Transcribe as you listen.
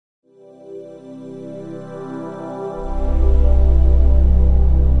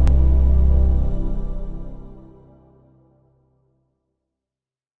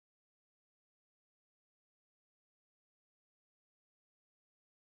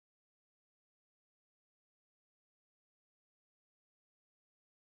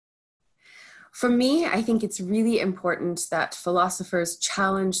For me, I think it's really important that philosophers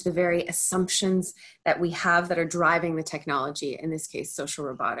challenge the very assumptions that we have that are driving the technology, in this case, social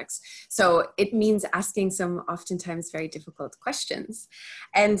robotics. So it means asking some oftentimes very difficult questions.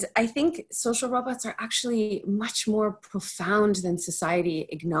 And I think social robots are actually much more profound than society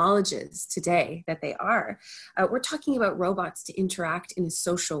acknowledges today that they are. We're talking about robots to interact in a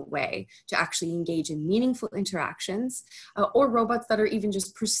social way, to actually engage in meaningful interactions, or robots that are even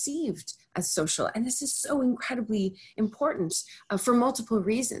just perceived as social. And this is so incredibly important for multiple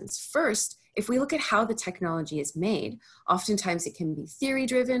reasons. First, if we look at how the technology is made, oftentimes it can be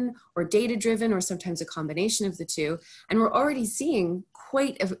theory-driven or data-driven, or sometimes a combination of the two. And we're already seeing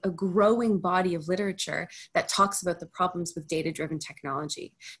quite a growing body of literature that talks about the problems with data-driven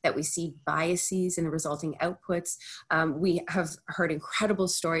technology, that we see biases in the resulting outputs. We have heard incredible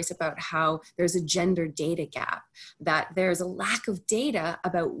stories about how there's a gender data gap, that there's a lack of data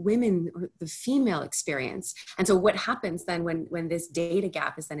about women, or the female experience. And so what happens then when this data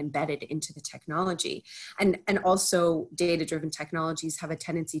gap is then embedded into the technology? And also data-driven technologies have a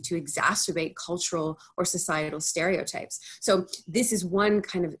tendency to exacerbate cultural or societal stereotypes. So this is one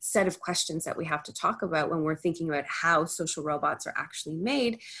kind of set of questions that we have to talk about when we're thinking about how social robots are actually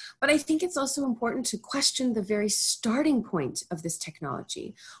made. But I think it's also important to question the very starting point of this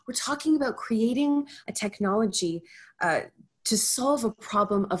technology. We're talking about creating a technology to solve a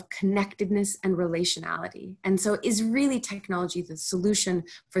problem of connectedness and relationality. And so is really technology the solution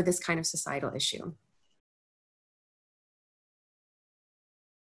for this kind of societal issue?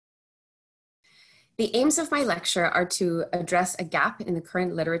 The aims of my lecture are to address a gap in the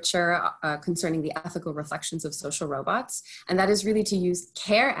current literature concerning the ethical reflections of social robots, and that is really to use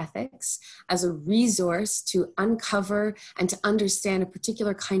care ethics as a resource to uncover and to understand a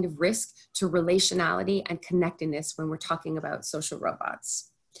particular kind of risk to relationality and connectedness when we're talking about social robots.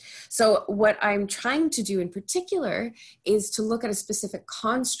 So what I'm trying to do in particular is to look at a specific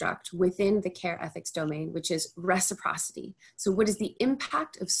construct within the care ethics domain, which is reciprocity. So what is the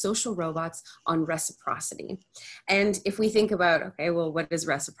impact of social robots on reciprocity? And if we think about, okay, well, what does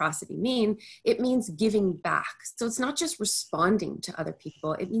reciprocity mean? It means giving back. So it's not just responding to other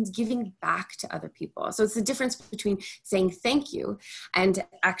people, it means giving back to other people. So it's the difference between saying thank you and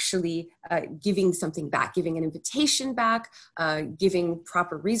actually giving something back, giving an invitation back, giving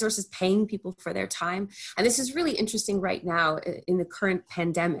proper resources, paying people for their time. And this is really interesting right now in the current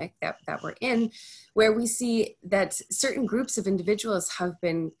pandemic that we're in, where we see that certain groups of individuals have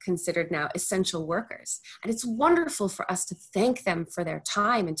been considered now essential workers. And it's wonderful for us to thank them for their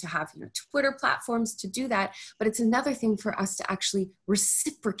time and to have Twitter platforms to do that. But it's another thing for us to actually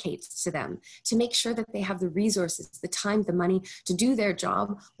reciprocate to them, to make sure that they have the resources, the time, the money to do their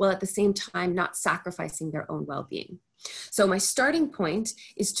job, while at the same time not sacrificing their own well-being. So my starting point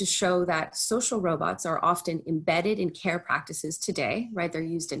is to show that social robots are often embedded in care practices today, right? They're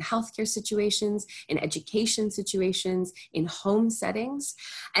used in healthcare situations, in education situations, in home settings.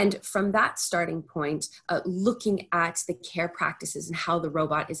 And from that starting point, looking at the care practices and how the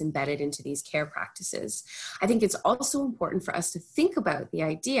robot is embedded into these care practices. I think it's also important for us to think about the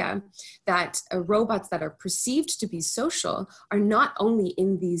idea that robots that are perceived to be social are not only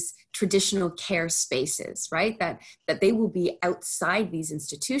in these traditional care spaces, right? That they will be outside these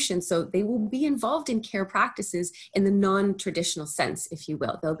institutions. So they will be involved in care practices in the non-traditional sense, if you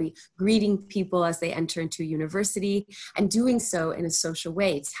will. They'll be greeting people as they enter into university and doing so in a social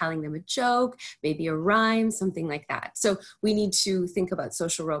way, telling them a joke, maybe a rhyme, something like that. So we need to think about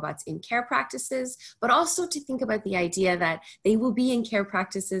social robots in care practices, but also to think about the idea that they will be in care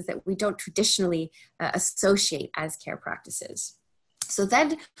practices that we don't traditionally associate as care practices. So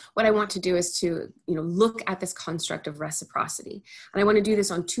then what I want to do is to look at this construct of reciprocity. And I want to do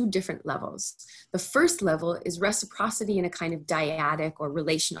this on two different levels. The first level is reciprocity in a kind of dyadic or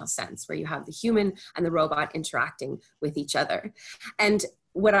relational sense, where you have the human and the robot interacting with each other. And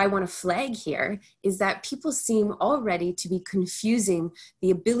what I want to flag here is that people seem already to be confusing the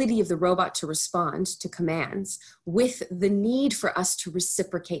ability of the robot to respond to commands with the need for us to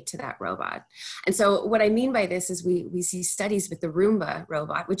reciprocate to that robot. And so what I mean by this is we see studies with the Roomba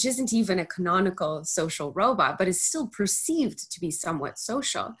robot, which isn't even a canonical social robot, but is still perceived to be somewhat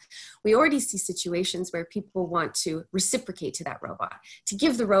social. We already see situations where people want to reciprocate to that robot, to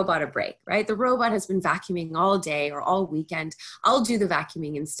give the robot a break, right? The robot has been vacuuming all day or all weekend. I'll do the vacuuming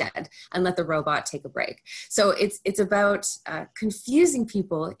instead and let the robot take a break. So it's about confusing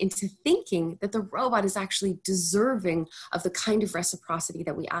people into thinking that the robot is actually deserving of the kind of reciprocity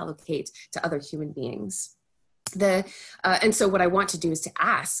that we allocate to other human beings. And so what I want to do is to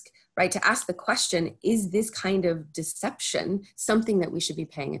ask, right? To ask the question, is this kind of deception something that we should be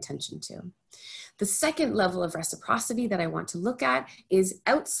paying attention to? The second level of reciprocity that I want to look at is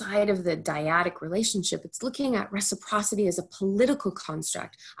outside of the dyadic relationship. It's looking at reciprocity as a political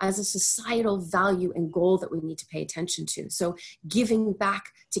construct, as a societal value and goal that we need to pay attention to. So giving back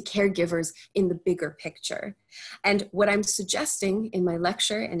to caregivers in the bigger picture. And what I'm suggesting in my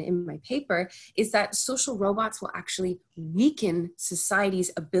lecture and in my paper is that social robots will actually weaken society's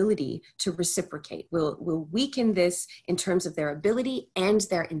ability to reciprocate. Will weaken this in terms of their ability and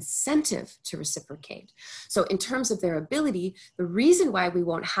their incentive to reciprocate. So in terms of their ability, the reason why we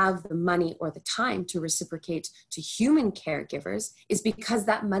won't have the money or the time to reciprocate to human caregivers is because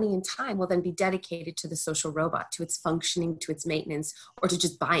that money and time will then be dedicated to the social robot, to its functioning, to its maintenance, or to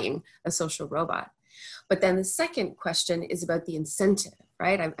just buying a social robot. But then the second question is about the incentive,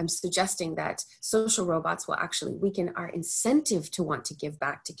 right? I'm suggesting that social robots will actually weaken our incentive to want to give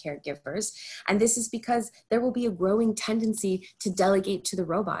back to caregivers. And this is because there will be a growing tendency to delegate to the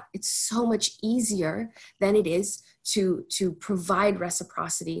robot. It's so much easier than it is to provide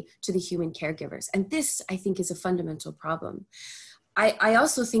reciprocity to the human caregivers. And this, I think, is a fundamental problem. I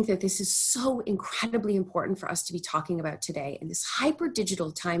also think that this is so incredibly important for us to be talking about today. In this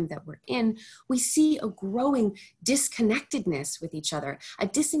hyper-digital time that we're in, we see a growing disconnectedness with each other, a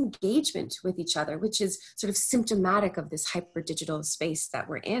disengagement with each other, which is sort of symptomatic of this hyper-digital space that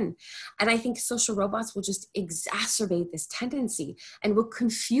we're in. And I think social robots will just exacerbate this tendency and will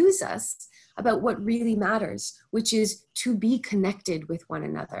confuse us about what really matters, which is to be connected with one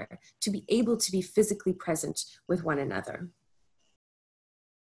another, to be able to be physically present with one another.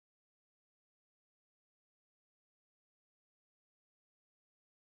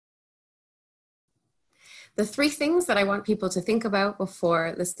 The three things that I want people to think about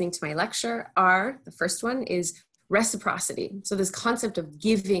before listening to my lecture are, the first one is reciprocity. So this concept of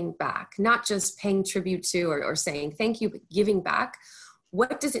giving back, not just paying tribute to or saying thank you, but giving back.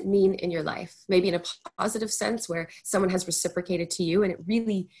 What does it mean in your life? Maybe in a positive sense where someone has reciprocated to you and it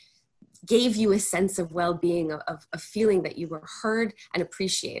really gave you a sense of well-being, of feeling that you were heard and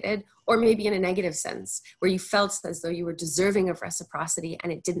appreciated, or maybe in a negative sense where you felt as though you were deserving of reciprocity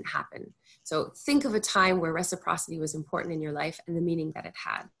and it didn't happen. So think of a time where reciprocity was important in your life and the meaning that it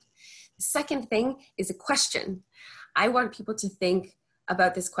had. The second thing is a question. I want people to think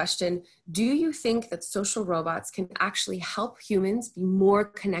about this question. Do you think that social robots can actually help humans be more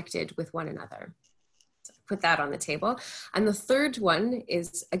connected with one another? Put that on the table. And the third one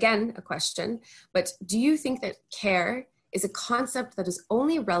is, again, a question, but do you think that care is a concept that is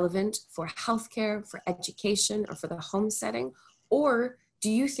only relevant for healthcare, for education, or for the home setting? Or do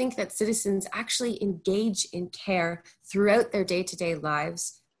you think that citizens actually engage in care throughout their day-to-day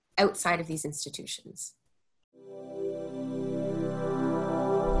lives outside of these institutions?